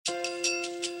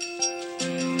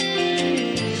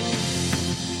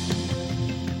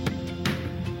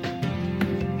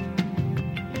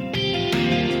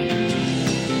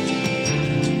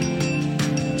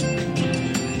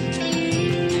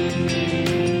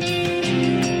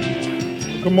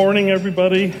Good morning,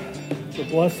 everybody. It's a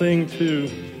blessing to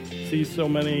see so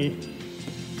many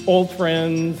old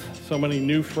friends, so many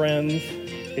new friends,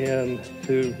 and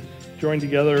to join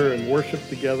together and worship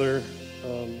together.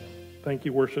 Thank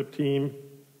you, worship team.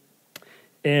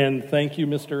 And thank you,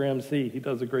 Mr. MC. He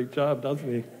does a great job,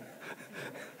 doesn't he?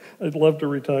 I'd love to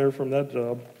retire from that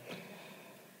job.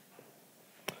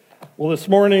 Well, this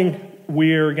morning,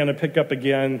 we're going to pick up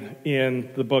again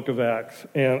in the book of Acts,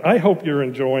 and I hope you're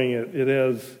enjoying it.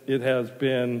 It has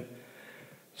been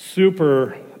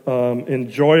super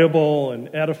enjoyable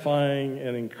and edifying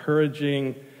and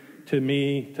encouraging to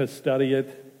me to study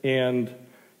it. And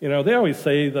you know, they always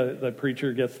say the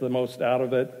preacher gets the most out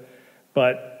of it,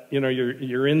 but you know,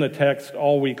 you're in the text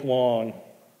all week long,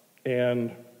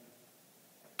 and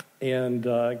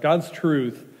God's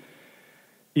truth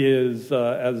is,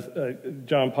 as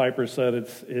John Piper said,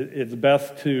 it's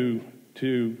best to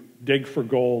dig for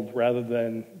gold rather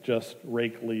than just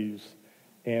rake leaves.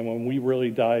 And when we really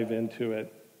dive into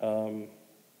it,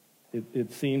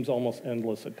 it seems almost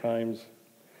endless at times.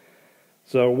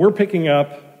 So we're picking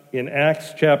up in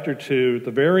Acts chapter 2, at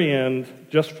the very end,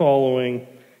 just following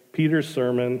Peter's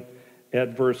sermon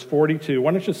at verse 42.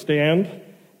 Why don't you stand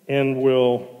and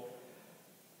we'll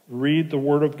read the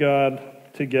Word of God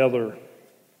together.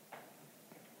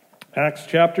 Acts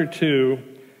chapter 2,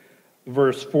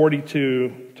 verse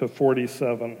 42 to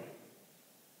 47.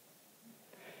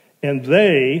 And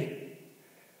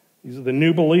these are the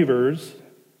new believers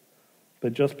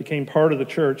that just became part of the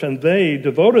church, and they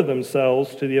devoted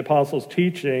themselves to the apostles'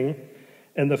 teaching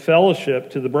and the fellowship,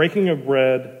 to the breaking of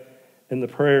bread and the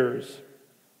prayers.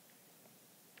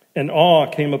 And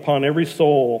awe came upon every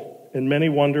soul, and many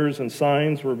wonders and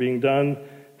signs were being done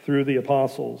through the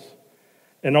apostles.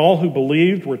 And all who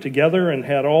believed were together and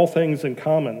had all things in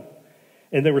common.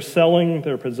 And they were selling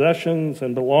their possessions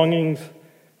and belongings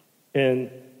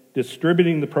and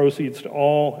distributing the proceeds to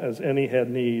all as any had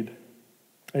need.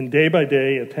 And day by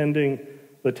day, attending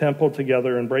the temple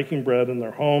together and breaking bread in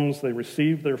their homes, they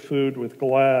received their food with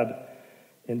glad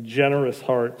and generous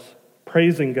hearts,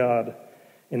 praising God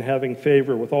and having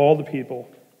favor with all the people.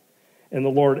 And the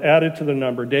Lord added to the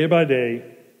number day by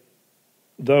day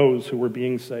those who were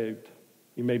being saved.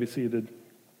 You may be seated.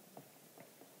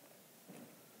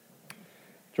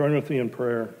 Join with me in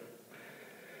prayer.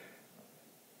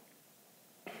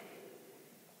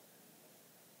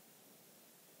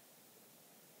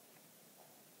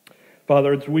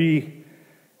 Father, as we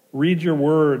read your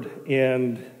word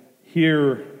and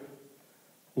hear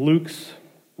Luke's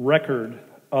record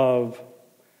of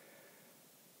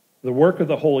the work of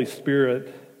the Holy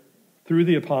Spirit through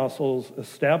the apostles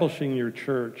establishing your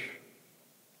church,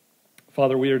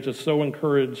 Father, we are just so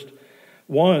encouraged,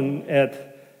 one,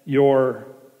 at your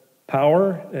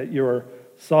power, at your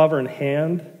sovereign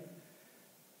hand,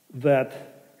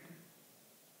 that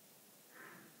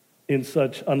in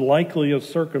such unlikely of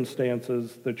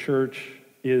circumstances, the church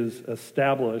is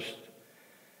established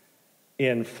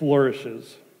and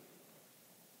flourishes.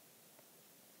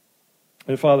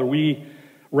 And Father, we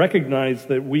recognize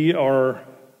that we are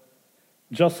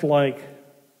just like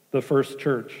the first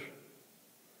church.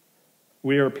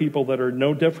 We are people that are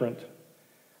no different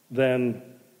than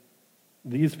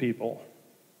these people.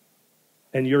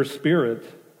 And your spirit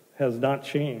has not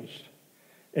changed.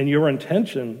 And your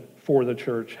intention for the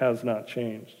church has not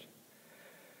changed.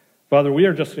 Father, we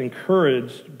are just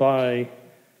encouraged by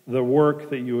the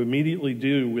work that you immediately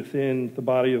do within the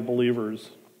body of believers.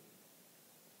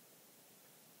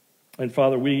 And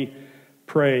Father, we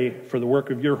pray for the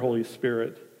work of your Holy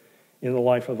Spirit in the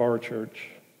life of our church.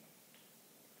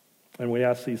 And we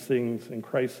ask these things in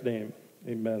Christ's name.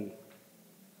 Amen.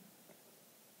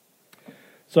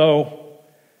 So,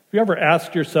 have you ever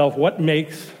asked yourself what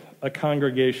makes a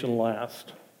congregation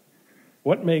last?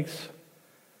 What makes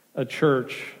a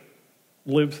church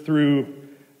live through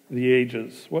the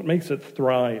ages? What makes it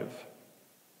thrive?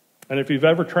 And if you've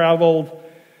ever traveled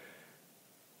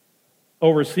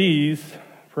overseas,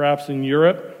 perhaps in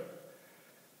Europe,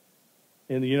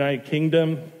 in the United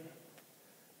Kingdom,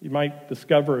 you might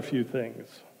discover a few things.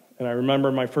 And I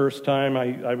remember my first time,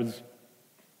 I was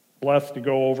blessed to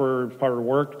go over as part of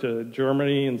work to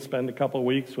Germany and spend a couple of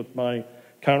weeks with my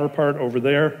counterpart over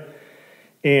there.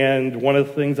 And one of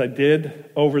the things I did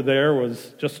over there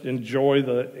was just enjoy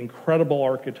the incredible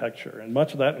architecture. And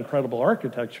much of that incredible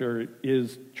architecture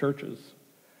is churches.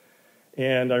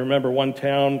 And I remember one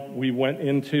town we went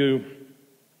into,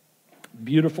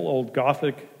 beautiful old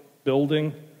Gothic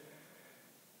building.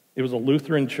 It was a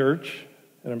Lutheran church,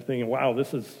 and I'm thinking, wow,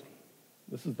 this is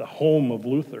the home of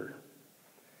Luther.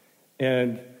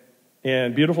 And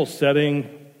beautiful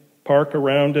setting, park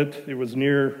around it. It was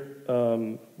near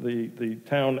the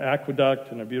town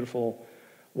aqueduct and a beautiful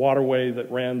waterway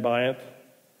that ran by it.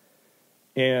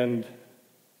 And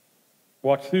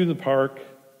walked through the park,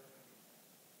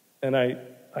 and I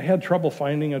had trouble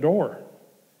finding a door.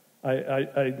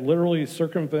 I literally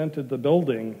circumvented the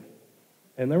building,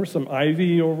 and there was some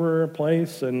ivy over a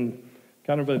place and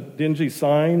kind of a dingy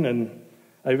sign, and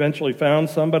I eventually found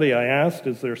somebody. I asked,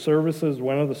 is there services,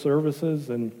 one of the services?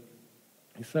 And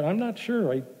he said, I'm not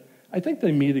sure. I think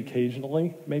they meet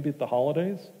occasionally, maybe at the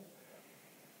holidays.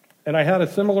 And I had a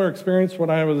similar experience when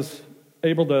I was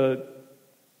able to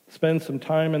spend some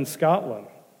time in Scotland.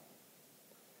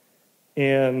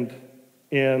 And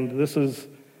this is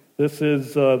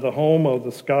the home of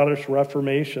the Scottish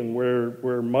Reformation,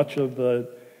 where much of the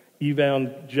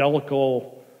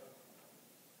evangelical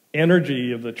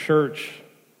energy of the church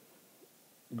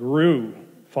grew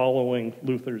following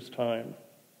Luther's time.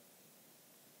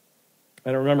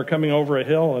 And I remember coming over a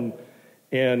hill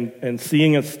and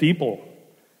seeing a steeple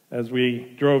as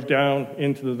we drove down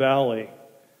into the valley.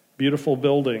 Beautiful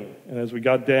building. And as we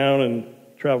got down and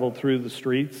traveled through the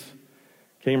streets,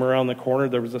 came around the corner,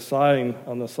 there was a sign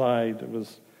on the side. It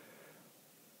was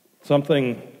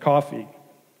something coffee.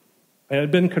 And it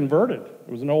had been converted.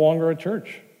 It was no longer a church.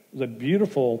 It was a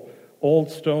beautiful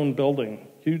old stone building,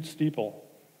 huge steeple.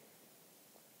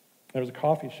 There was a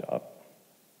coffee shop.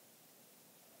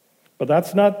 But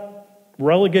that's not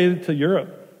relegated to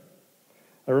Europe.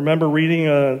 I remember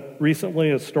reading recently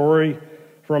a story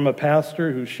from a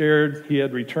pastor who shared he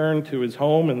had returned to his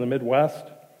home in the Midwest,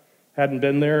 hadn't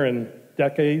been there in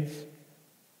decades.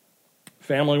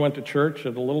 Family went to church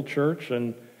at a little church,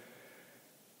 and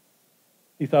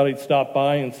he thought he'd stop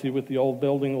by and see what the old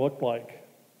building looked like.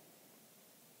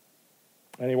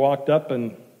 And he walked up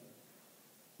and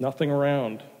nothing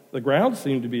around. The ground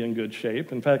seemed to be in good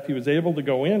shape. In fact, he was able to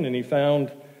go in and he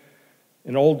found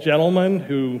an old gentleman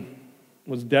who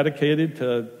was dedicated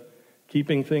to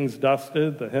keeping things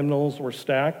dusted. The hymnals were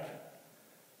stacked,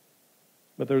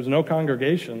 but there was no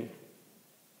congregation.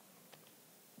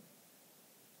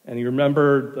 And he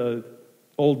remembered the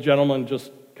old gentleman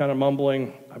just kind of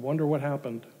mumbling, I wonder what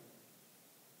happened.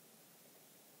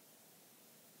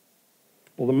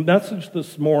 Well, the message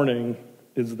this morning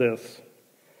is this.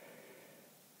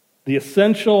 The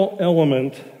essential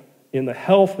element in the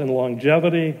health and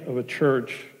longevity of a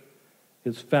church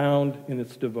is found in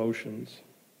its devotions.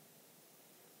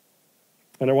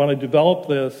 And I want to develop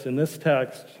this in this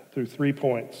text through 3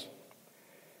 points.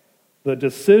 The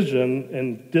decision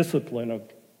and discipline of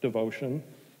devotion,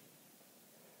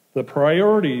 the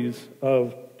priorities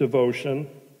of devotion,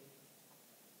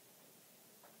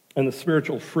 and the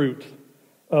spiritual fruit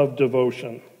of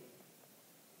devotion.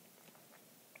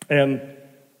 And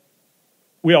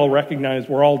we all recognize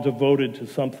we're all devoted to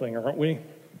something, aren't we?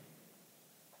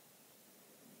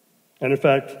 And in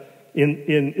fact,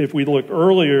 if we look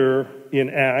earlier in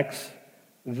Acts,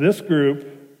 this group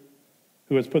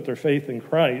who has put their faith in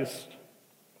Christ,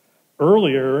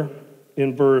 earlier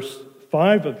in verse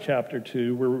 5 of chapter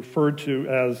 2, were referred to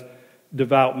as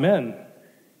devout men.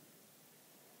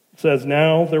 It says,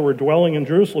 now there were dwelling in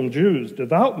Jerusalem Jews,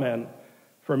 devout men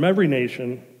from every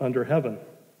nation under heaven.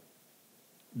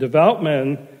 Devout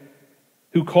men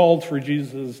who called for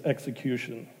Jesus'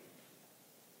 execution,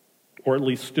 or at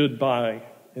least stood by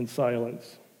in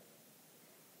silence.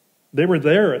 They were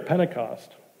there at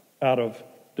Pentecost out of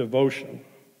devotion.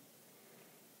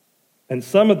 And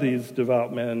some of these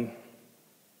devout men,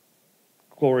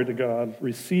 glory to God,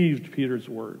 received Peter's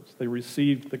words. They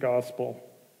received the gospel.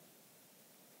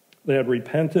 They had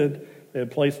repented. They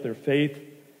had placed their faith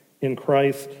in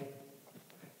Christ.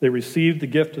 They received the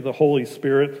gift of the Holy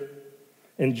Spirit.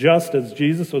 And just as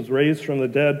Jesus was raised from the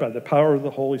dead by the power of the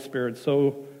Holy Spirit,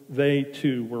 so they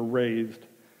too were raised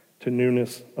to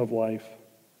newness of life.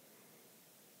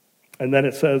 And then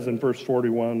it says in verse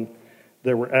 41,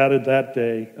 there were added that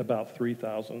day about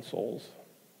 3,000 souls.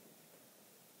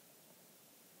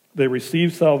 They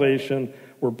received salvation,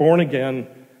 were born again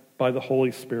by the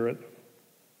Holy Spirit.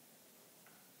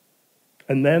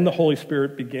 And then the Holy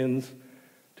Spirit begins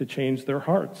to change their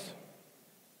hearts.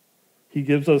 He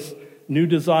gives us new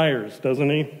desires, doesn't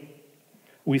he?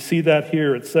 We see that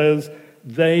here. It says,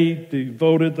 they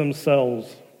devoted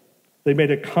themselves. They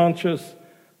made a conscious,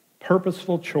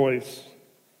 purposeful choice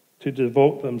to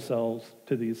devote themselves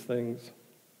to these things.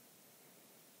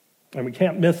 And we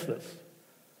can't miss this.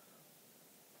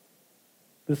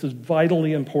 This is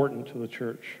vitally important to the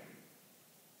church.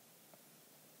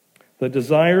 The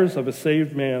desires of a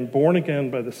saved man, born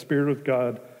again by the Spirit of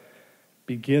God,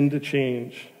 begin to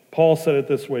change. Paul said it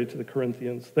this way to the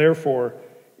Corinthians, therefore,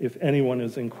 if anyone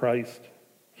is in Christ,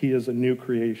 he is a new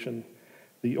creation.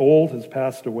 The old has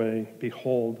passed away.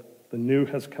 Behold, the new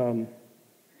has come.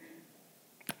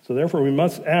 So therefore we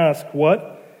must ask,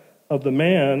 what of the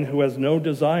man who has no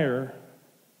desire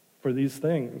for these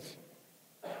things?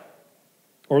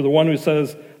 Or the one who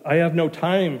says, I have no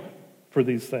time for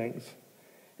these things.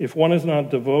 If one is not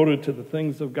devoted to the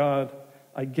things of God,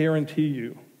 I guarantee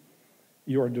you,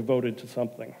 you are devoted to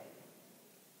something.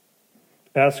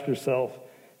 Ask yourself,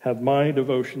 have my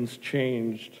devotions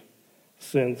changed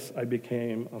since I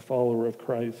became a follower of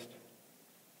Christ?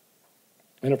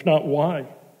 And if not, why?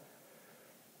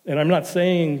 And I'm not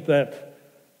saying that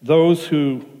those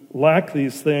who lack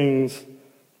these things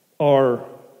are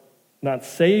not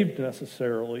saved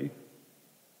necessarily,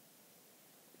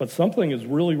 but something is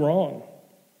really wrong.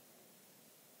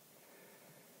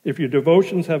 If your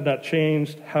devotions have not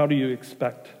changed, how do you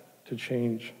expect to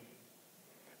change?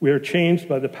 We are changed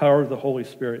by the power of the Holy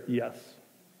Spirit, yes.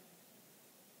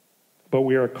 But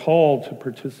we are called to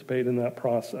participate in that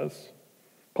process.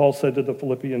 Paul said to the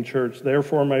Philippian church,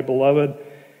 therefore, my beloved,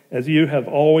 as you have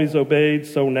always obeyed,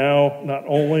 so now, not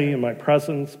only in my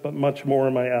presence, but much more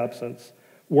in my absence,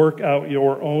 work out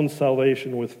your own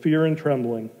salvation with fear and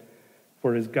trembling,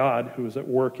 for it is God who is at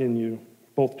work in you,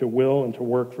 both to will and to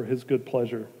work for his good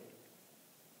pleasure.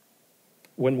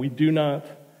 When we do not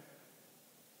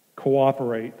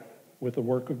cooperate with the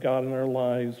work of God in our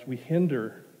lives, we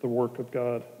hinder the work of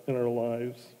God in our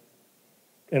lives.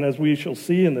 And as we shall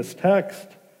see in this text,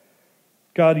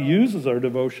 God uses our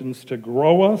devotions to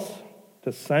grow us,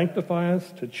 to sanctify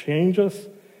us, to change us,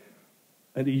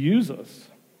 and to use us.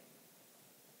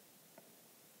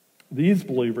 These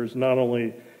believers not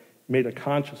only made a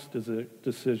conscious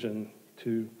decision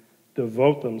to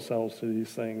devote themselves to these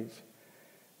things,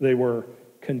 they were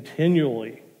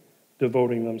continually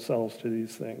devoting themselves to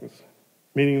these things,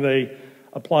 meaning they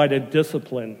applied a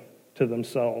discipline to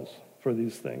themselves for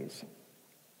these things.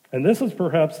 And this is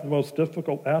perhaps the most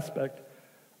difficult aspect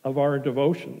of our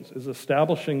devotions, is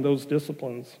establishing those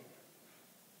disciplines.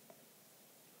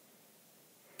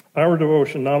 Our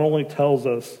devotion not only tells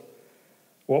us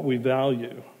what we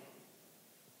value,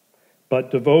 but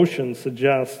devotion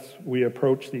suggests we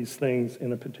approach these things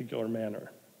in a particular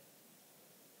manner.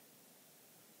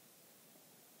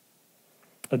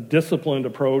 A disciplined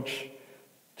approach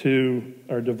to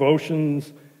our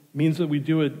devotions means that we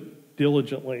do it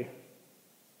diligently,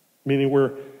 meaning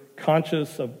we're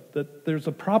conscious of that there's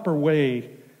a proper way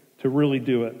to really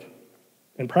do it.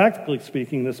 And practically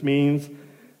speaking, this means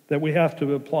that we have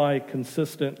to apply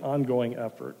consistent, ongoing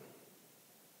effort.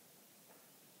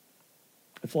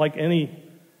 It's like any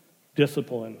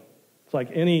discipline. It's like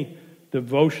any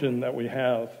devotion that we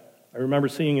have. I remember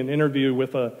seeing an interview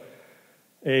with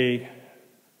a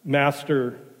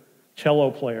master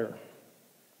cello player.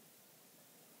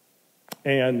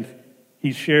 And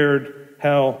he shared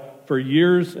how for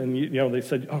years, and they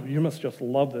said, oh, you must just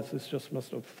love this. This just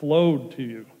must have flowed to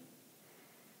you.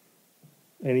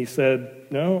 And he said,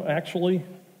 no, actually,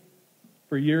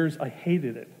 for years I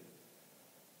hated it.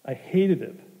 I hated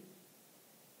it.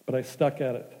 But I stuck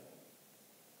at it.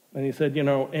 And he said,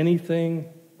 anything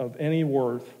of any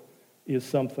worth is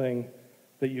something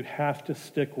that you have to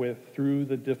stick with through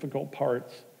the difficult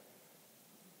parts.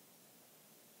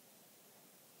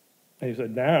 And he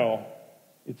said, now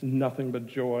it's nothing but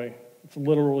joy. It's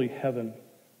literally heaven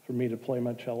for me to play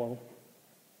my cello.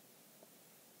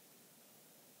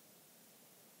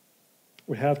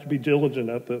 We have to be diligent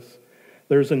at this.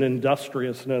 There's an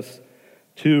industriousness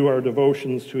to our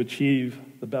devotions to achieve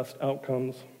the best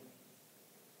outcomes.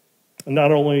 And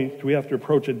not only do we have to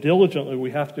approach it diligently,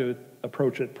 we have to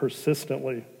approach it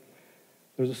persistently.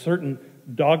 There's a certain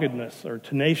doggedness or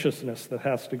tenaciousness that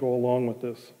has to go along with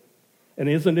this. And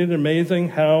isn't it amazing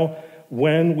how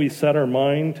when we set our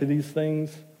mind to these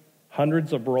things,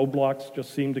 hundreds of roadblocks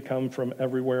just seem to come from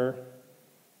everywhere,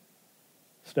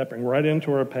 stepping right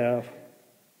into our path,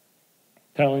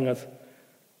 telling us,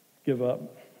 give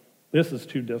up. This is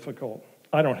too difficult.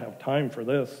 I don't have time for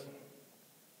this.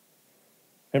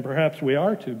 And perhaps we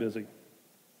are too busy.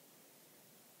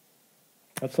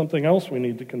 That's something else we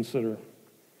need to consider.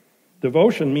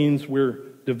 Devotion means we're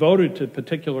devoted to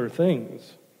particular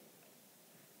things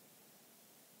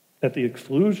at the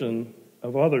exclusion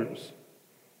of others.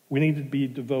 We need to be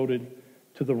devoted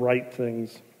to the right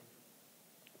things.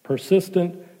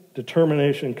 Persistent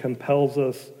determination compels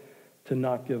us to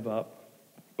not give up,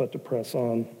 but to press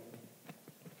on.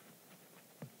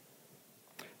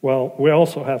 Well, we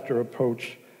also have to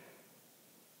approach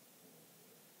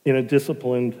in a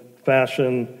disciplined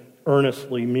fashion,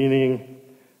 earnestly, meaning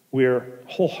we are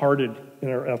wholehearted in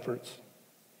our efforts.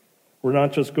 We're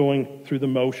not just going through the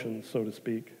motions, so to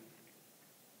speak.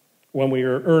 When we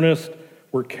are earnest,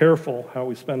 we're careful how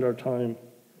we spend our time.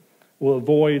 We'll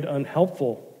avoid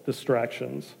unhelpful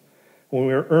distractions. When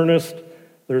we are earnest,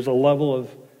 there's a level of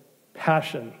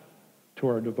passion to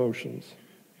our devotions.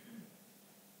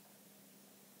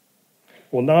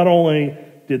 Well, not only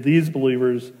did these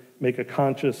believers make a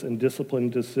conscious and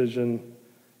disciplined decision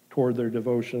toward their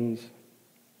devotions,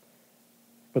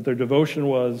 but their devotion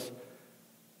was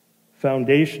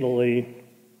foundationally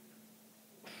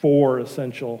 4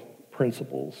 essential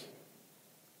principles.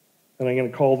 And I'm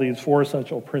going to call these 4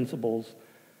 essential principles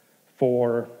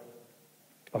for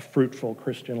a fruitful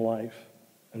Christian life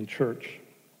and church.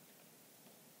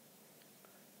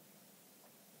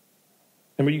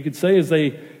 And what you could say is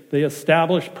they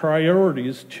establish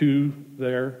priorities to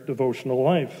their devotional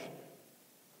life.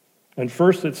 And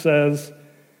first it says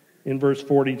in verse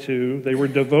 42, they were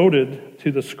devoted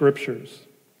to the Scriptures.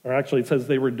 Or actually it says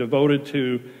they were devoted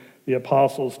to the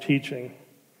apostles' teaching.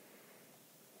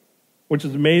 Which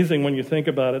is amazing when you think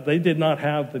about it. They did not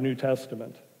have the New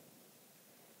Testament.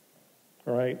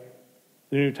 All right?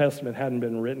 The New Testament hadn't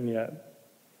been written yet.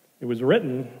 It was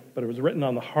written, but it was written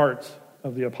on the hearts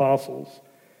of the apostles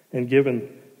and given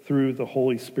through the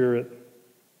Holy Spirit.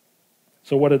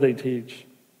 So what did they teach?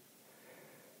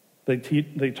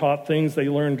 They taught things they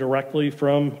learned directly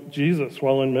from Jesus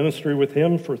while in ministry with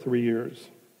him for 3 years.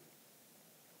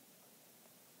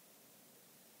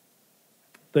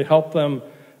 They helped them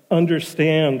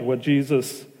understand what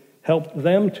Jesus helped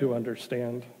them to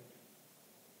understand.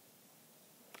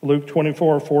 Luke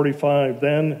 24:45,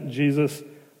 then Jesus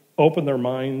opened their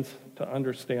minds to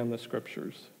understand the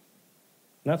Scriptures.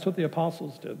 And that's what the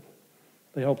apostles did.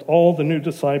 They helped all the new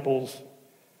disciples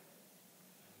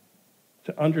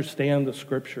to understand the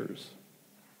Scriptures.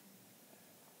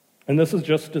 And this is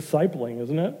just discipling,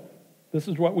 isn't it? This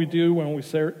is what we do when we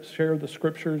share the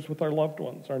Scriptures with our loved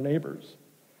ones, our neighbors.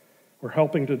 We're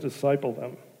helping to disciple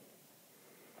them.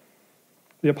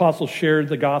 The apostles shared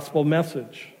the gospel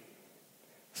message.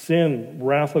 Sin,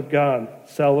 wrath of God,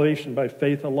 salvation by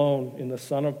faith alone in the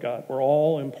Son of God were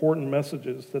all important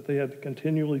messages that they had to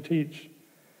continually teach.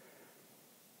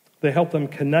 They helped them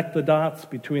connect the dots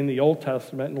between the Old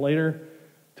Testament and later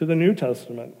to the New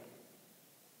Testament.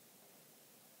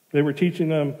 They were teaching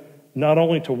them not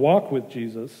only to walk with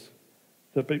Jesus,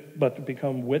 but to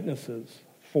become witnesses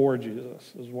for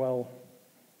Jesus as well.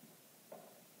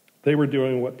 They were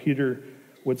doing what Peter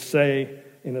would say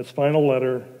in his final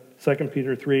letter, 2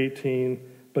 Peter 3:18,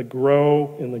 but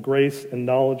grow in the grace and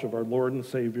knowledge of our Lord and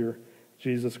Savior,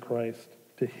 Jesus Christ.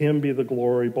 To him be the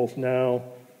glory both now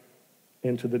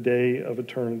and to the day of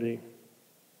eternity.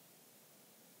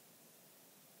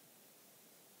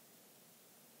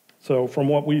 So from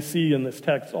what we see in this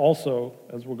text also,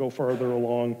 as we'll go further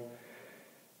along,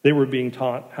 they were being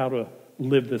taught how to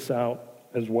live this out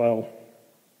as well.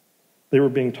 They were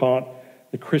being taught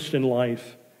the Christian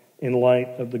life in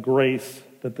light of the grace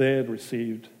that they had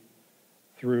received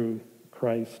through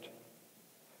Christ.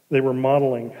 They were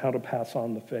modeling how to pass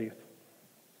on the faith.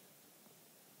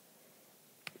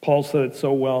 Paul said it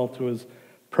so well to his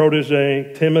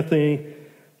protege, Timothy,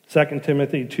 2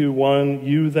 Timothy 2:1,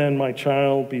 you then, my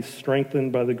child, be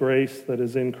strengthened by the grace that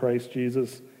is in Christ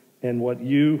Jesus, and what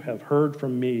you have heard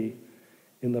from me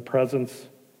in the presence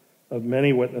of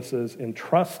many witnesses,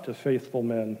 entrust to faithful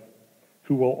men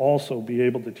who will also be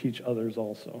able to teach others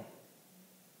also.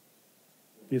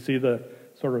 You see the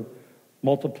sort of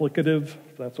multiplicative,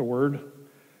 if that's a word,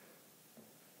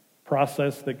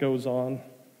 process that goes on.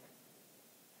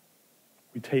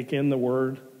 We take in the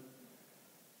word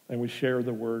and we share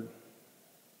the word.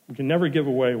 We can never give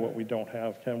away what we don't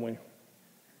have, can we?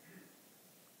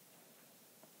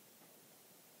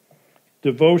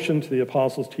 Devotion to the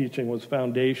apostles' teaching was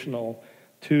foundational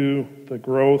to the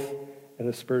growth and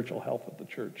the spiritual health of the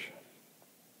church.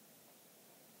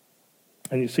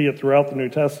 And you see it throughout the New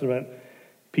Testament.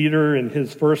 Peter, in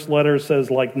his first letter,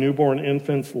 says, like newborn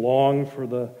infants, long for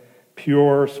the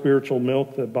pure spiritual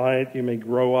milk, that by it you may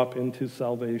grow up into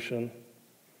salvation.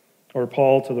 Or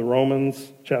Paul to the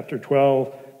Romans, chapter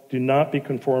 12, do not be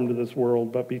conformed to this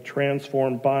world, but be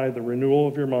transformed by the renewal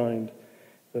of your mind,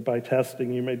 that by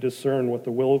testing you may discern what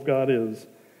the will of God is,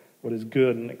 what is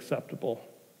good and acceptable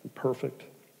and perfect.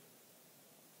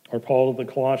 Or Paul to the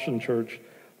Colossian church,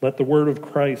 let the word of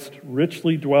Christ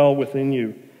richly dwell within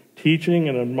you, teaching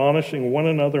and admonishing one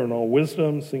another in all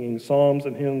wisdom, singing psalms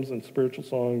and hymns and spiritual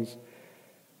songs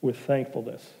with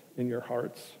thankfulness in your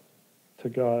hearts to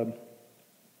God.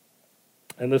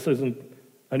 And this isn't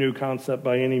a new concept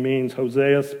by any means.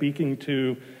 Hosea, speaking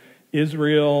to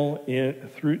Israel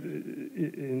in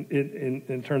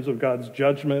terms of God's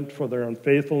judgment for their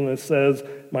unfaithfulness says,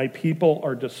 "My people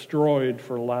are destroyed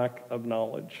for lack of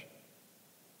knowledge."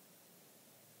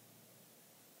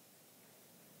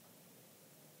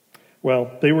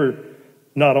 Well, they were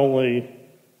not only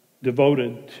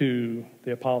devoted to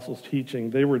the apostles' teaching,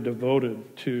 they were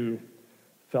devoted to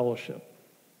fellowship.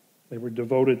 They were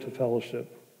devoted to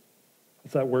fellowship.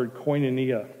 It's that word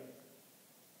koinonia.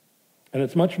 And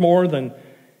it's much more than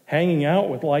hanging out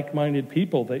with like-minded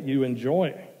people that you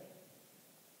enjoy.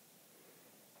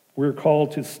 We're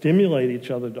called to stimulate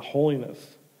each other to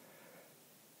holiness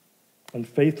and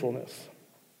faithfulness.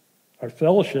 Our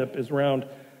fellowship is around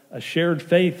a shared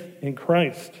faith in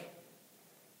Christ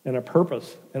and a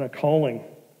purpose and a calling.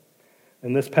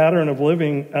 And this pattern of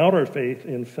living out our faith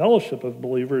in fellowship of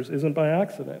believers isn't by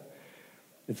accident.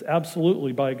 It's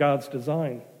absolutely by God's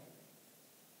design.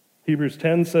 Hebrews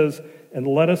 10 says, "And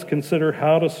let us consider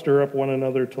how to stir up one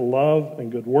another to love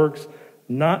and good works,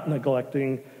 not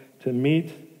neglecting to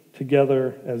meet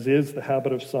together as is the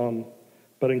habit of some,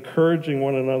 but encouraging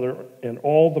one another, and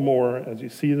all the more as you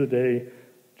see the day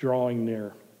drawing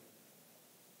near."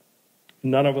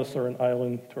 None of us are an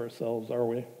island to ourselves, are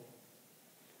we?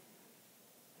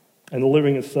 And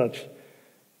living as such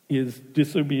is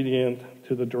disobedient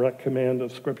to the direct command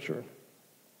of Scripture.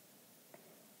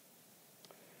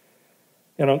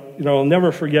 And I'll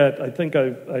never forget, I think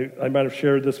I might have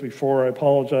shared this before. I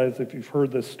apologize if you've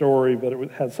heard this story, but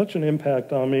it had such an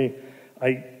impact on me.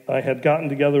 I had gotten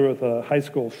together with a high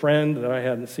school friend that I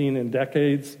hadn't seen in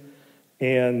decades,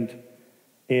 and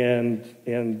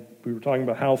we were talking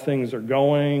about how things are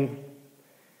going.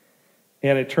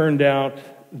 And it turned out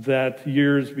that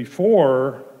years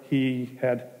before, he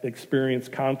had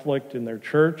experienced conflict in their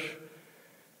church.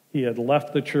 He had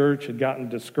left the church, had gotten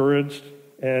discouraged,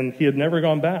 and he had never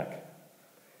gone back.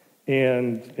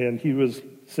 And he was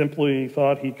simply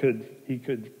thought he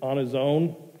could on his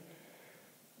own.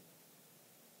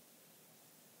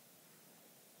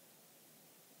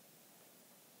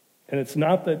 And it's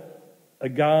not that a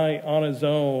guy on his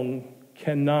own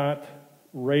cannot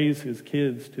raise his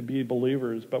kids to be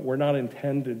believers, but we're not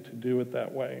intended to do it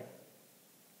that way,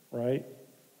 right?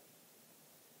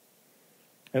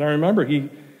 And I remember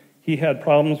he had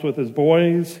problems with his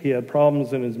boys, he had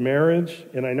problems in his marriage,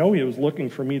 and I know he was looking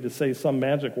for me to say some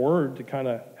magic word to kind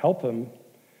of help him.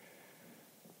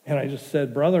 And I just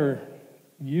said, "Brother,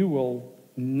 you will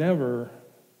never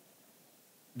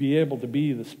be able to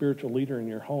be the spiritual leader in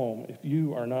your home if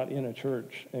you are not in a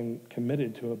church and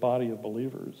committed to a body of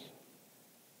believers."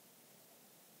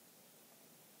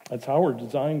 That's how we're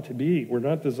designed to be. We're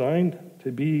not designed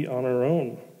to be on our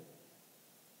own.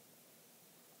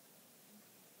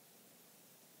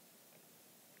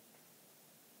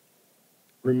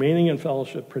 Remaining in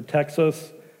fellowship protects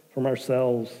us from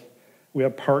ourselves. We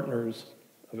have partners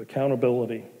of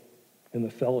accountability in the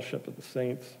fellowship of the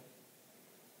saints.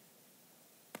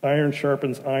 Iron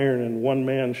sharpens iron, and one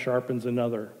man sharpens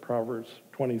another, Proverbs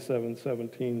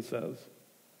 27:17 says.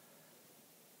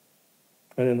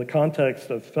 And in the context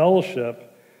of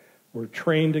fellowship, we're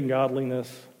trained in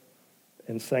godliness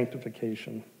and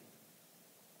sanctification.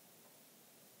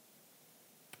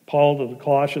 Paul to the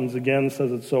Colossians again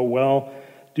says it so well.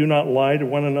 "Do not lie to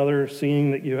one another,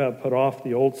 seeing that you have put off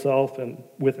the old self and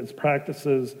with its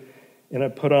practices, and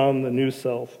have put on the new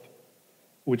self,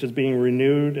 which is being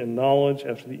renewed in knowledge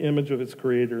after the image of its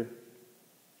creator.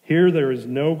 Here there is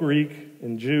no Greek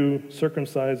and Jew,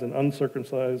 circumcised and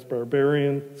uncircumcised,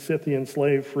 barbarian, Scythian,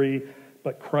 slave, free,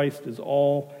 but Christ is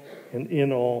all and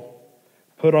in all.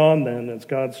 Put on then, as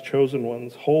God's chosen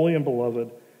ones, holy and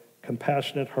beloved,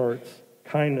 compassionate hearts,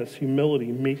 kindness,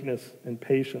 humility, meekness, and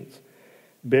patience,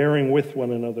 bearing with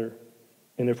one another.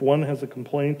 And if one has a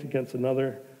complaint against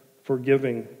another,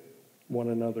 forgiving one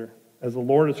another. As the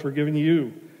Lord has forgiven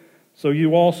you, so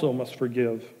you also must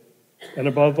forgive. And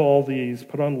above all these,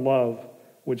 put on love,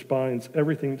 which binds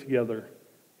everything together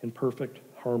in perfect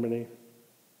harmony."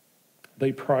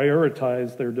 They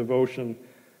prioritize their devotion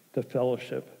to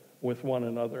fellowship with one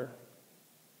another.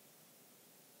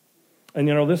 And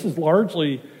this is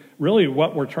largely really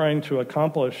what we're trying to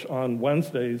accomplish on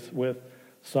Wednesdays with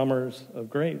Summers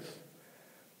of Grace.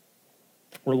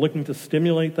 We're looking to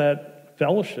stimulate that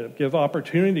fellowship, give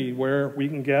opportunity where we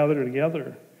can gather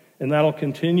together. And that'll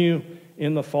continue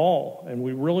in the fall. And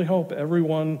we really hope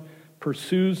everyone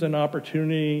pursues an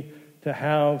opportunity to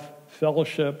have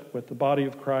fellowship with the body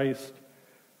of Christ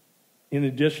in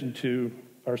addition to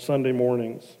our Sunday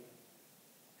mornings.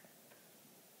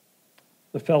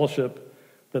 The fellowship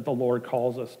that the Lord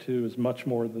calls us to is much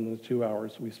more than the 2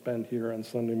 hours we spend here on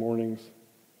Sunday mornings.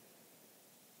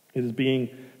 It is being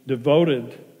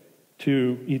devoted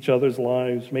to each other's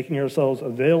lives, making ourselves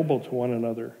available to one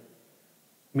another,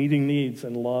 meeting needs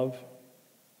in love,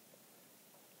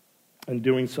 and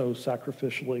doing so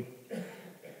sacrificially.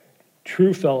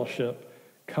 True fellowship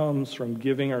comes from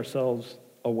giving ourselves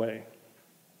away.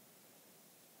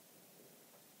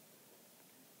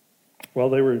 While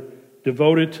they were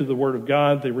devoted to the Word of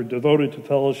God, they were devoted to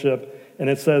fellowship, and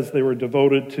it says they were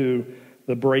devoted to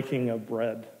the breaking of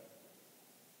bread.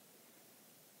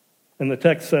 And the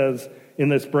text says, in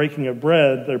this breaking of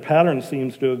bread, their pattern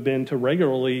seems to have been to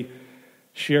regularly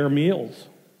share meals.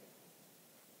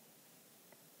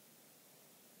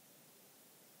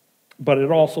 But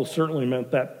it also certainly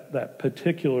meant that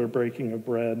particular breaking of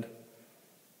bread,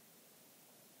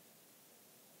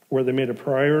 where they made a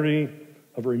priority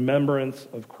of remembrance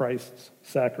of Christ's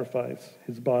sacrifice,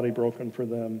 his body broken for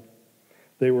them.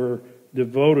 They were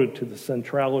devoted to the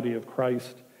centrality of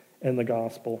Christ and the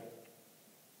gospel.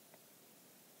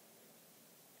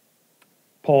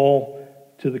 Paul,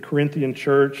 to the Corinthian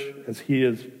church, as he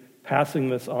is passing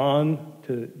this on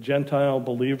to Gentile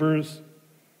believers,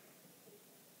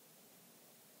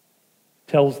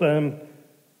 tells them,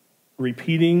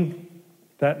 repeating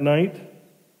that night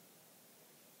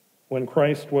when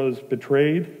Christ was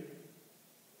betrayed,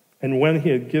 and when he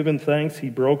had given thanks, he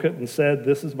broke it and said,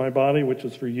 "This is my body, which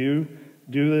is for you.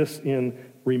 Do this in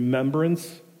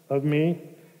remembrance of me."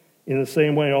 In the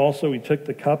same way also he took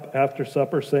the cup after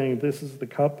supper, saying, "This is the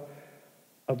cup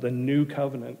of the new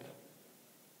covenant."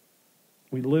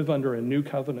 We live under a new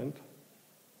covenant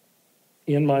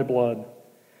in my blood.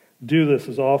 Do this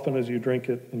as often as you drink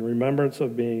it in remembrance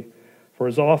of me. For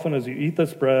as often as you eat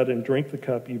this bread and drink the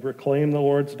cup, you proclaim the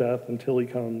Lord's death until he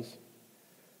comes.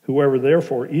 Whoever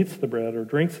therefore eats the bread or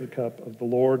drinks the cup of the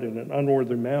Lord in an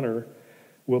unworthy manner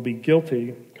will be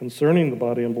guilty concerning the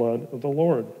body and blood of the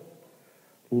Lord.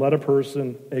 Let a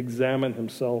person examine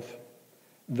himself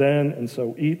then, and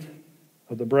so eat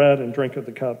of the bread and drink of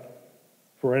the cup.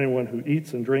 For anyone who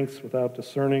eats and drinks without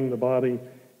discerning the body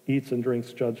eats and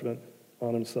drinks judgment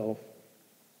on himself.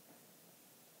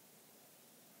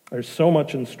 There's so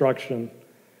much instruction,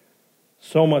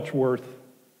 so much worth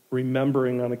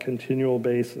remembering on a continual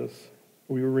basis.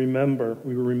 We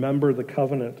remember the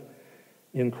covenant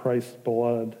in Christ's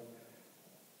blood.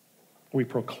 We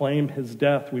proclaim his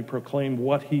death. We proclaim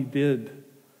what he did.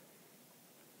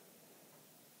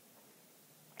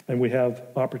 And we have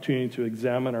opportunity to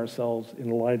examine ourselves in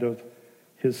light of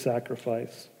his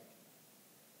sacrifice.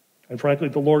 And frankly,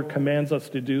 the Lord commands us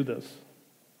to do this.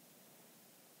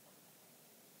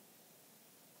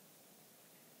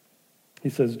 He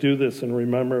says, "Do this in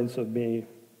remembrance of me."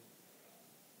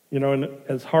 You know, and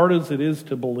as hard as it is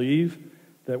to believe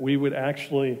that we would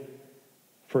actually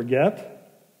forget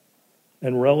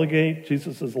and relegate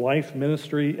Jesus' life,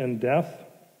 ministry, and death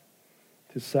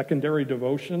to secondary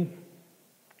devotion,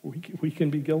 we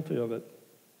can be guilty of it.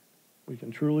 We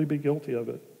can truly be guilty of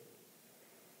it.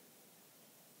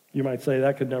 You might say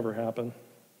that could never happen.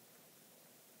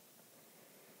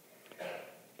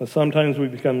 But sometimes we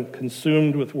become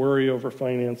consumed with worry over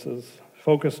finances,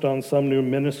 focused on some new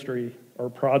ministry or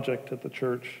project at the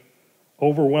church,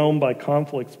 overwhelmed by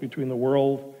conflicts between the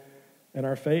world and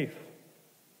our faith,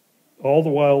 all the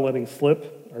while letting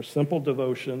slip our simple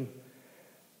devotion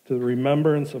to the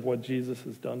remembrance of what Jesus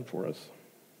has done for us.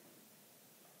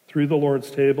 Through the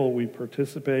Lord's table, we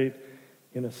participate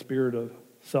in a spirit of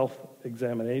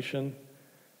self-examination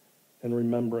and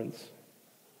remembrance.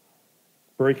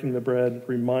 Breaking the bread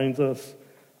reminds us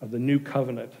of the new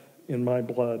covenant in my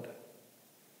blood.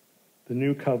 The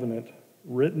new covenant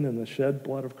written in the shed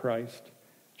blood of Christ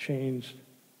changed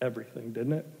everything,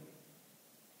 didn't it?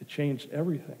 It changed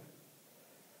everything.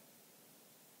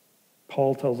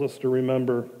 Paul tells us to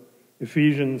remember.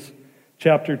 Ephesians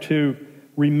chapter 2,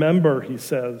 remember, he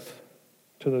says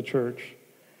to the church,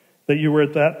 that you were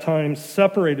at that time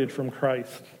separated from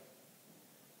Christ,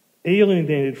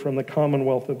 alienated from the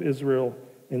commonwealth of Israel,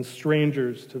 and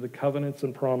strangers to the covenants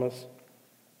and promise,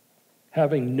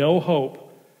 having no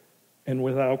hope and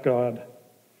without God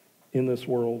in this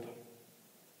world.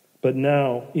 But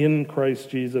now, in Christ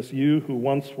Jesus, you who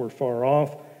once were far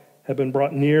off have been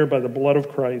brought near by the blood of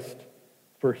Christ,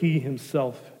 for he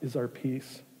himself is our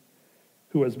peace,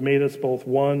 who has made us both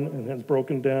one and has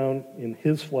broken down in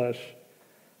his flesh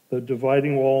the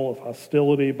dividing wall of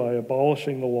hostility by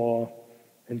abolishing the law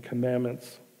and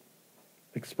commandments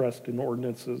expressed in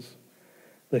ordinances,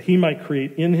 that he might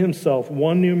create in himself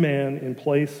one new man in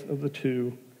place of the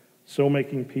two, so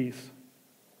making peace,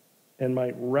 and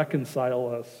might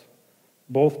reconcile us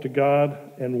both to God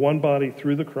and one body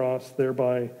through the cross,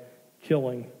 thereby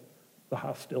killing the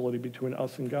hostility between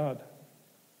us and God.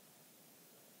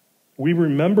 We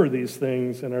remember these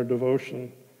things in our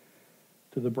devotion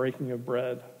to the breaking of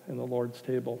bread and the Lord's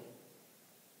table.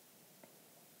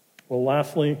 Well,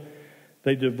 lastly,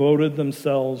 they devoted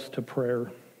themselves to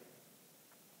prayer.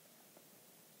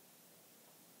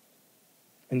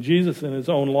 And Jesus, in his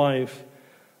own life,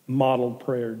 modeled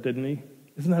prayer, didn't he?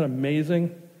 Isn't that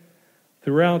amazing?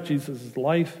 Throughout Jesus'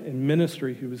 life and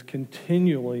ministry, he was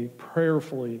continually,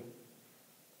 prayerfully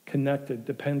connected,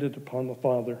 dependent upon the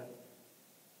Father.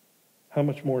 How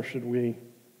much more should we?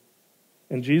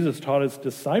 And Jesus taught his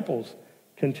disciples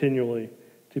continually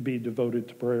to be devoted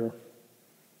to prayer.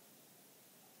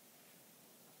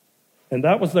 And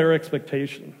that was their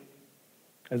expectation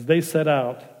as they set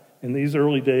out in these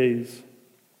early days.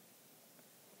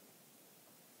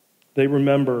 They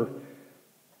remember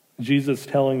Jesus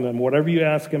telling them, "Whatever you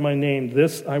ask in my name,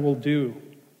 this I will do,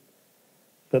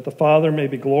 that the Father may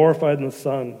be glorified in the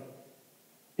Son.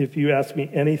 If you ask me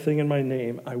anything in my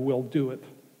name, I will do it."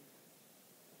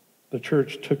 The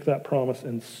church took that promise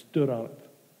and stood on it.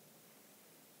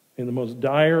 In the most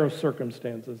dire of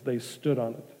circumstances, they stood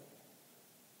on it.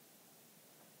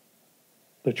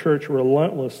 The church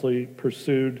relentlessly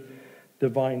pursued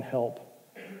divine help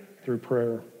through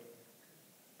prayer.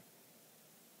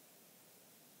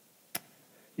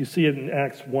 You see it in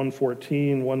Acts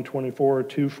 1:14, 1:24,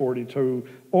 2:42.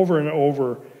 Over and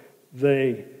over,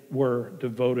 they were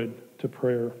devoted to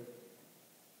prayer.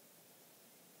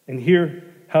 And hear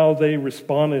how they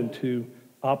responded to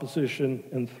opposition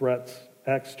and threats.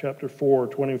 Acts chapter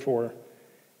 4:24.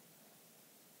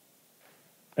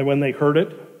 And when they heard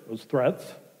it, those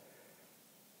threats,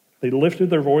 they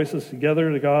lifted their voices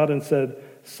together to God and said,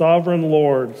 "Sovereign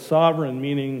Lord," sovereign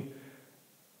meaning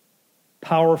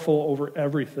powerful over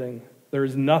everything. There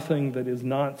is nothing that is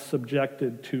not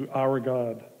subjected to our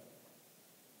God,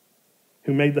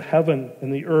 who made the heaven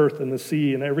and the earth and the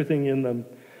sea and everything in them,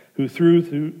 who through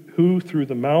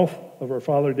the mouth of our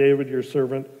father David, your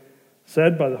servant,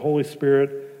 said by the Holy Spirit,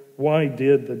 "Why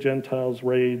did the Gentiles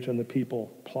rage and the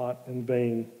people plot in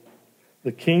vain?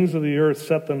 The kings of the earth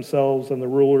set themselves, and the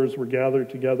rulers were gathered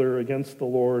together against the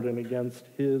Lord and against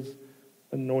his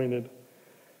anointed.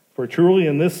 For truly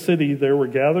in this city there were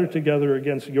gathered together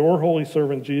against your holy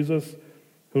servant Jesus,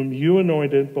 whom you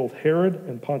anointed, both Herod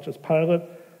and Pontius Pilate,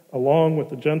 along with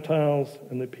the Gentiles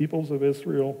and the peoples of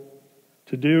Israel,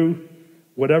 to do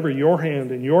whatever your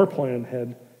hand and your plan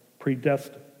had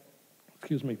predestined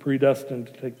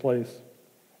to take place.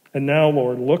 And now,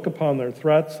 Lord, look upon their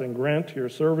threats and grant to your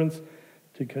servants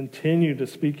to continue to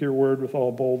speak your word with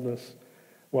all boldness,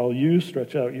 while you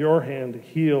stretch out your hand to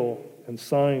heal, and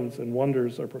signs and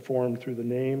wonders are performed through the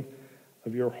name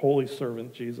of your holy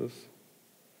servant Jesus."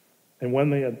 And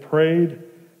when they had prayed,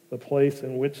 the place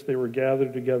in which they were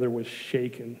gathered together was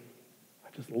shaken. I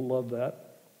just love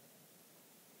that.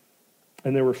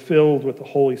 And they were filled with the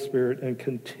Holy Spirit and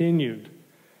continued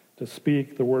to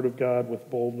speak the word of God with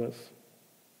boldness.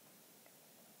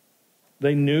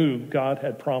 They knew God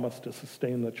had promised to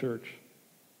sustain the church.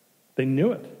 They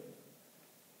knew it.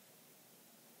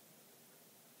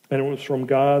 And it was from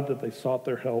God that they sought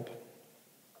their help.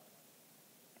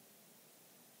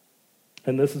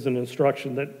 And this is an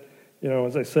instruction that,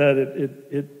 as I said,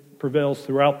 it prevails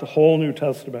throughout the whole New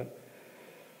Testament.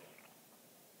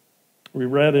 We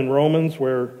read in Romans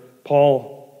where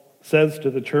Paul says to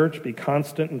the church, "Be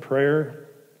constant in prayer."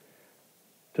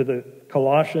 To the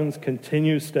Colossians,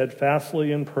 "Continue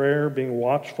steadfastly in prayer, being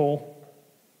watchful."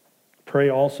 Pray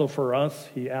also for us.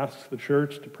 He asks the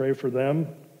church to pray for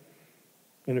them.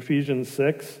 In Ephesians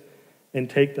 6, "And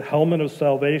take the helmet of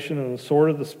salvation and the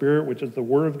sword of the Spirit, which is the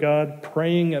word of God,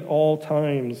 praying at all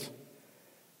times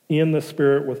in the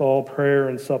Spirit with all prayer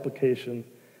and supplication.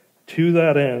 To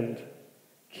that end,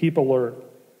 keep alert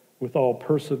with all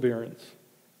perseverance,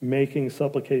 making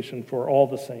supplication for all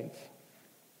the saints."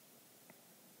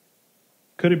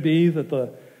 Could it be that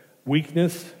the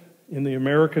weakness in the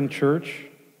American church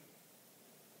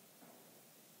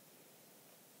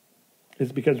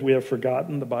is because we have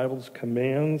forgotten the Bible's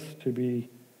commands to be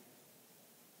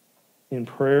in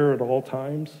prayer at all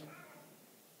times?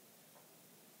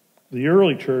 The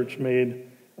early church made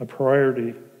a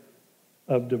priority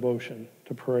of devotion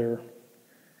to prayer.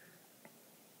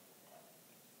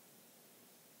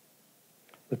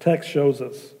 The text shows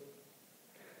us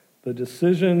the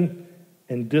decision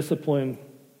and discipline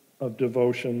of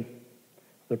devotion,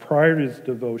 the priorities of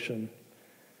devotion,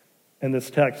 and this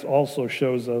text also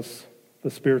shows us the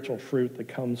spiritual fruit that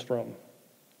comes from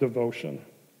devotion.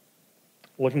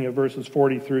 Looking at verses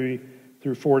 43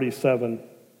 through 47,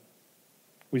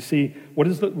 we see what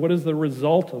is the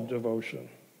result of devotion.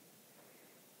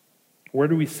 Where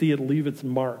do we see it leave its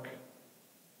mark?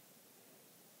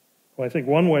 Well, I think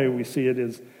one way we see it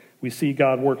is we see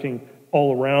God working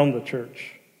all around the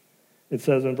church. It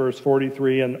says in verse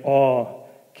 43, "And awe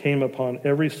came upon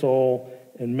every soul,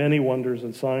 and many wonders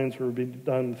and signs were being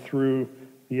done through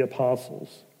the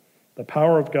apostles." The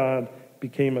power of God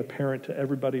became apparent to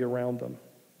everybody around them.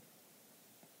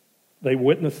 They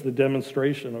witnessed the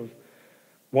demonstration of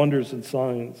wonders and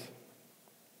signs.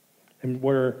 And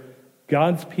where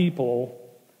God's people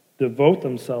devote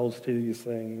themselves to these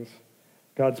things,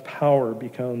 God's power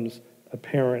becomes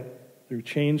apparent through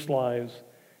changed lives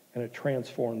and a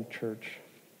transformed church.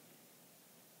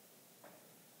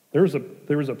 There's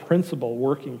a principle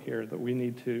working here that we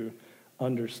need to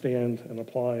understand and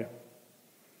apply.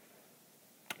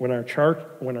 When our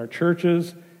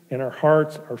churches and our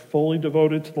hearts are fully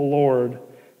devoted to the Lord,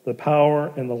 the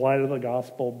power and the light of the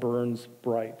gospel burns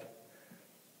bright.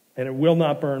 And it will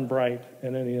not burn bright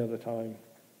at any other time.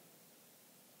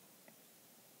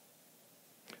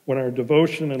 When our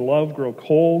devotion and love grow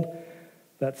cold,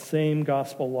 that same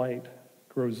gospel light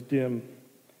grows dim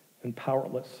and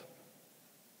powerless.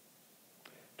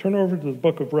 Turn over to the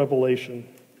book of Revelation,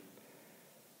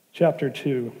 chapter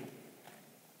 2.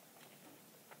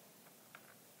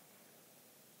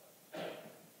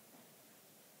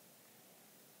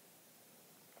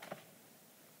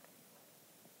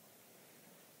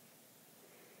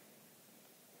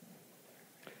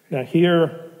 Now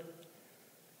here,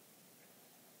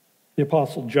 the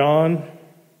Apostle John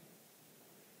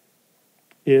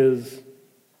is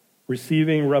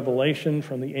receiving revelation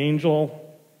from the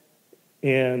angel,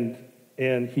 and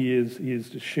he is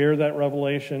to share that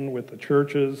revelation with the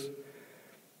churches.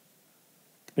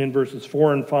 In verses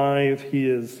 4 and 5, he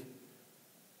is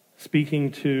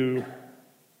speaking to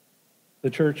the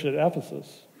church at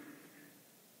Ephesus.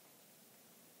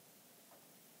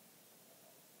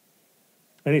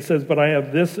 And he says, "But I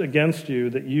have this against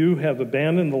you, that you have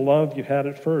abandoned the love you had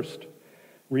at first.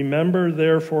 Remember,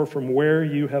 therefore, from where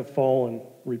you have fallen,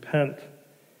 repent,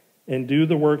 and do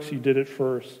the works you did at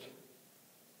first.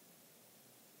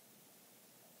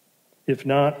 If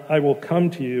not, I will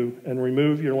come to you and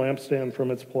remove your lampstand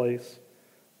from its place,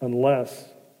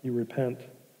 unless you repent."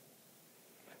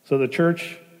 So the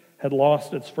church had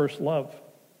lost its first love,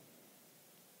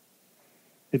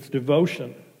 its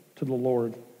devotion to the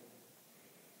Lord.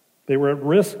 They were at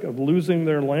risk of losing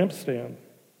their lampstand.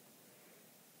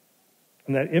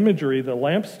 And that imagery, the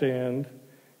lampstand,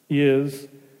 is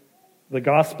the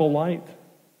gospel light.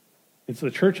 It's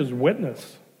the church's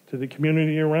witness to the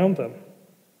community around them.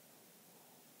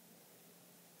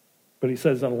 But he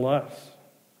says, unless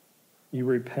you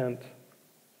repent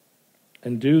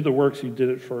and do the works you did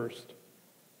at first.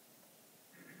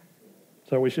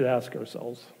 So we should ask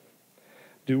ourselves,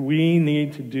 do we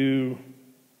need to do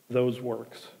those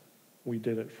works we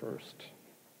did at first?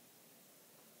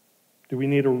 Do we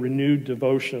need a renewed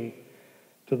devotion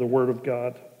to the Word of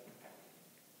God?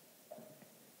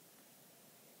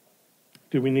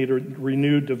 Do we need a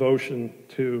renewed devotion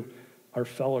to our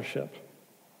fellowship,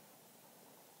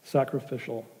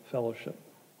 sacrificial fellowship?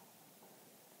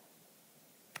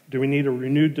 Do we need a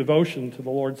renewed devotion to the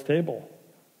Lord's table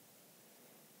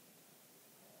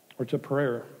or to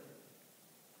prayer?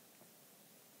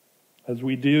 As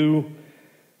we do,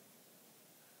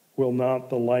 will not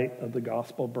the light of the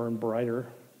gospel burn brighter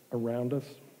around us?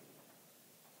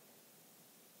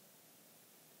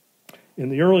 In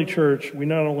the early church, we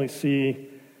not only see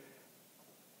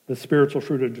the spiritual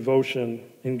fruit of devotion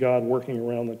in God working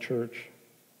around the church,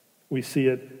 we see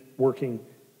it working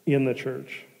in the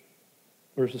church.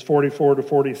 Verses 44 to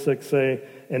 46 say,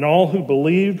 "And all who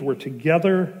believed were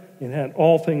together and had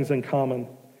all things in common.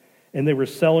 And they were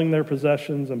selling their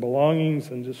possessions and belongings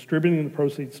and distributing the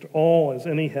proceeds to all as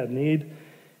any had need.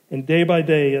 And day by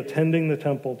day attending the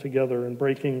temple together and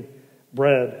breaking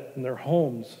bread in their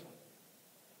homes.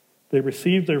 They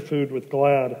received their food with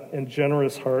glad and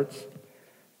generous hearts,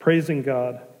 praising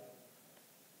God."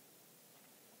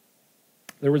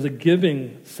 There was a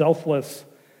giving, selfless,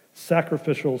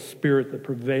 sacrificial spirit that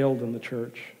prevailed in the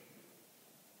church.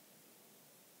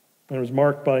 And it was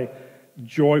marked by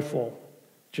joyful,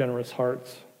 generous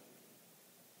hearts.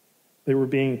 They were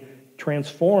being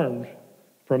transformed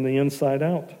from the inside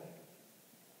out.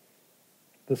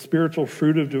 The spiritual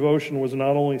fruit of devotion was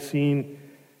not only seen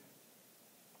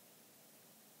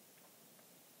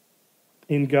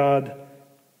in God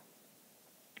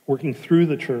working through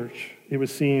the church, it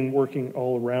was seen working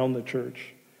all around the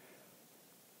church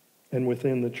and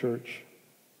within the church.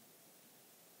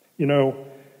 You know,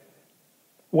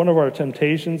 one of our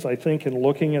temptations, I think, in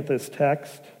looking at this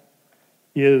text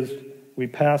is we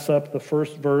pass up the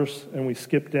first verse and we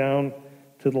skip down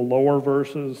to the lower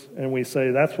verses and we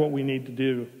say, that's what we need to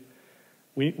do.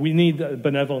 We need the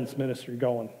benevolence ministry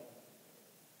going,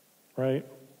 right?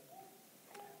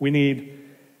 We need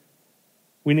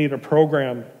a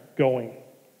program going.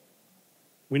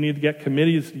 We need to get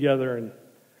committees together and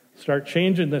start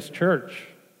changing this church.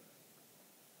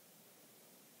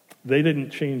 They didn't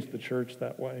change the church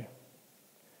that way.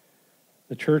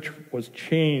 The church was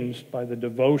changed by the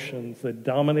devotions that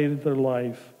dominated their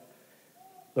life.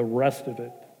 The rest of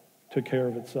it took care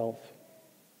of itself.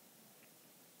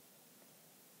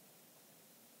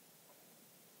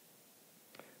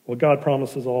 Well, God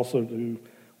promises also to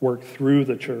work through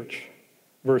the church.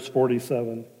 Verse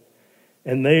 47,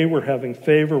 and they were having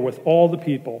favor with all the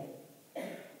people,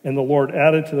 and the Lord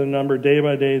added to their number day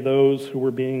by day those who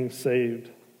were being saved.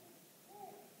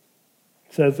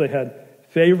 It says they had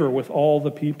favor with all the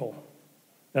people.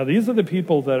 Now, these are the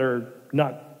people that are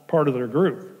not part of their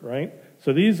group, right?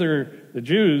 So these are the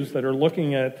Jews that are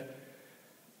looking at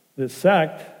this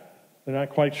sect. They're not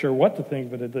quite sure what to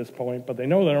think of it at this point, but they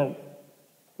know they don't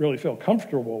really feel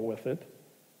comfortable with it.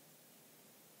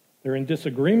 They're in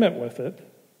disagreement with it.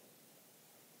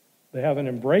 They haven't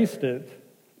embraced it,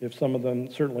 if some of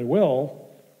them certainly will.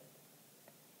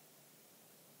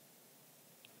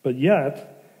 But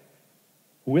yet,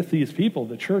 with these people,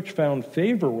 the church found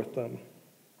favor with them.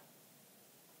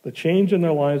 The change in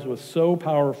their lives was so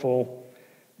powerful,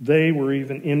 they were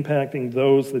even impacting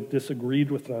those that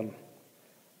disagreed with them.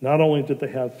 Not only did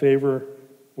they have favor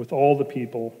with all the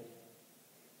people,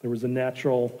 there was a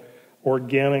natural,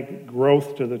 organic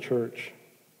growth to the church.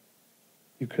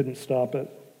 You couldn't stop it.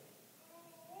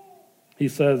 He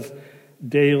says,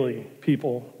 daily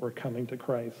people were coming to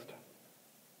Christ.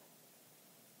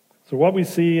 So what we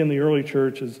see in the early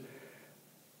church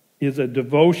is a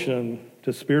devotion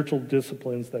to spiritual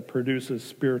disciplines that produces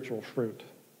spiritual fruit.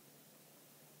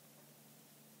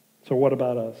 So what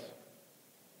about us?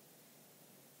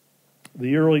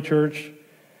 The early church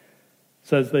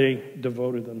says they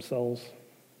devoted themselves.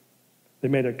 They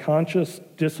made a conscious,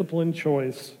 disciplined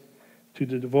choice to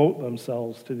devote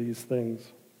themselves to these things.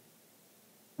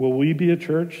 Will we be a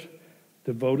church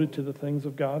devoted to the things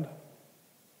of God?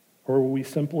 Or will we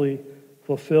simply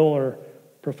fulfill our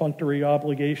perfunctory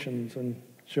obligations and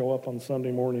show up on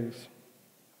Sunday mornings?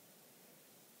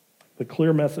 The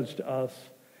clear message to us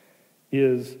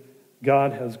is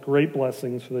God has great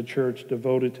blessings for the church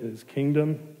devoted to his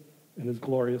kingdom and his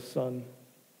glorious Son.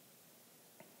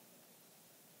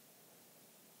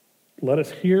 Let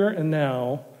us here and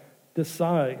now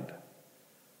decide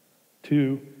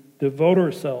to devote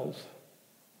ourselves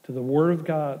to the Word of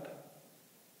God,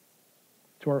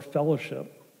 to our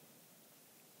fellowship,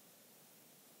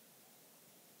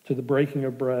 to the breaking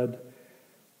of bread,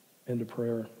 and to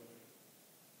prayer.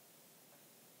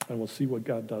 And we'll see what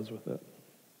God does with it.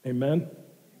 Amen?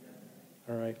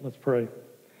 All right, let's pray.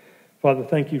 Father,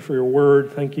 thank you for your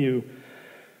word. Thank you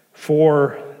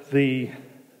for the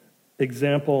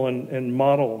example and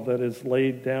model that is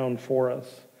laid down for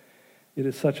us. It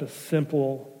is such a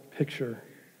simple picture.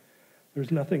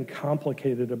 There's nothing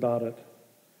complicated about it.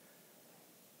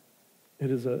 It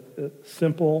is a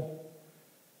simple,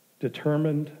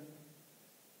 determined,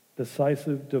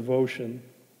 decisive devotion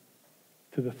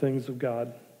to the things of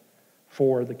God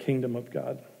for the kingdom of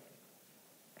God.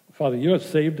 Father, you have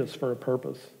saved us for a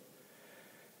purpose.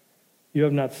 You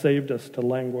have not saved us to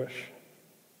languish.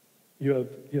 You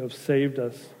have saved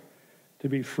us to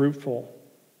be fruitful.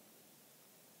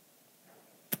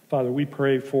 Father, we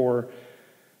pray for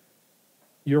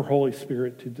your Holy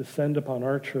Spirit to descend upon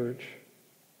our church.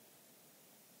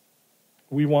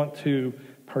 We want to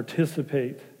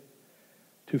participate,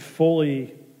 to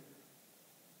fully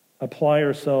apply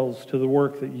ourselves to the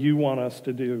work that you want us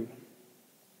to do.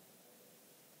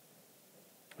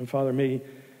 And Father, may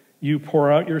you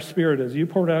pour out your Spirit as you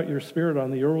poured out your Spirit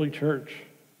on the early church.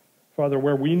 Father,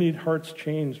 where we need hearts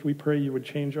changed, we pray you would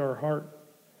change our heart.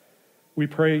 We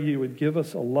pray you would give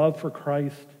us a love for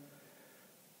Christ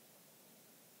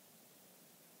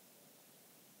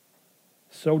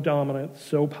so dominant,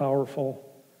 so powerful,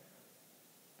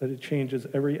 that it changes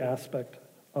every aspect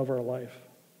of our life.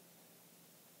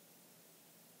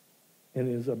 And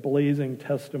is a blazing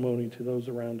testimony to those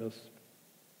around us.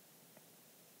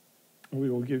 We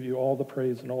will give you all the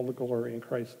praise and all the glory in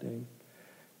Christ's name.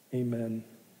 Amen.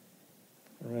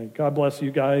 All right. God bless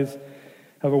you guys.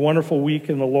 Have a wonderful week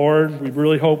in the Lord. We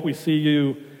really hope we see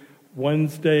you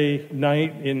Wednesday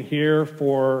night in here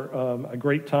for a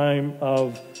great time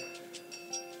of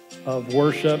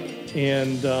worship.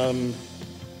 And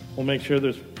we'll make sure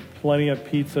there's plenty of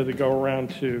pizza to go around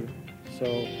too.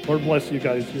 So Lord bless you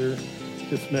guys. You're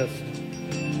dismissed.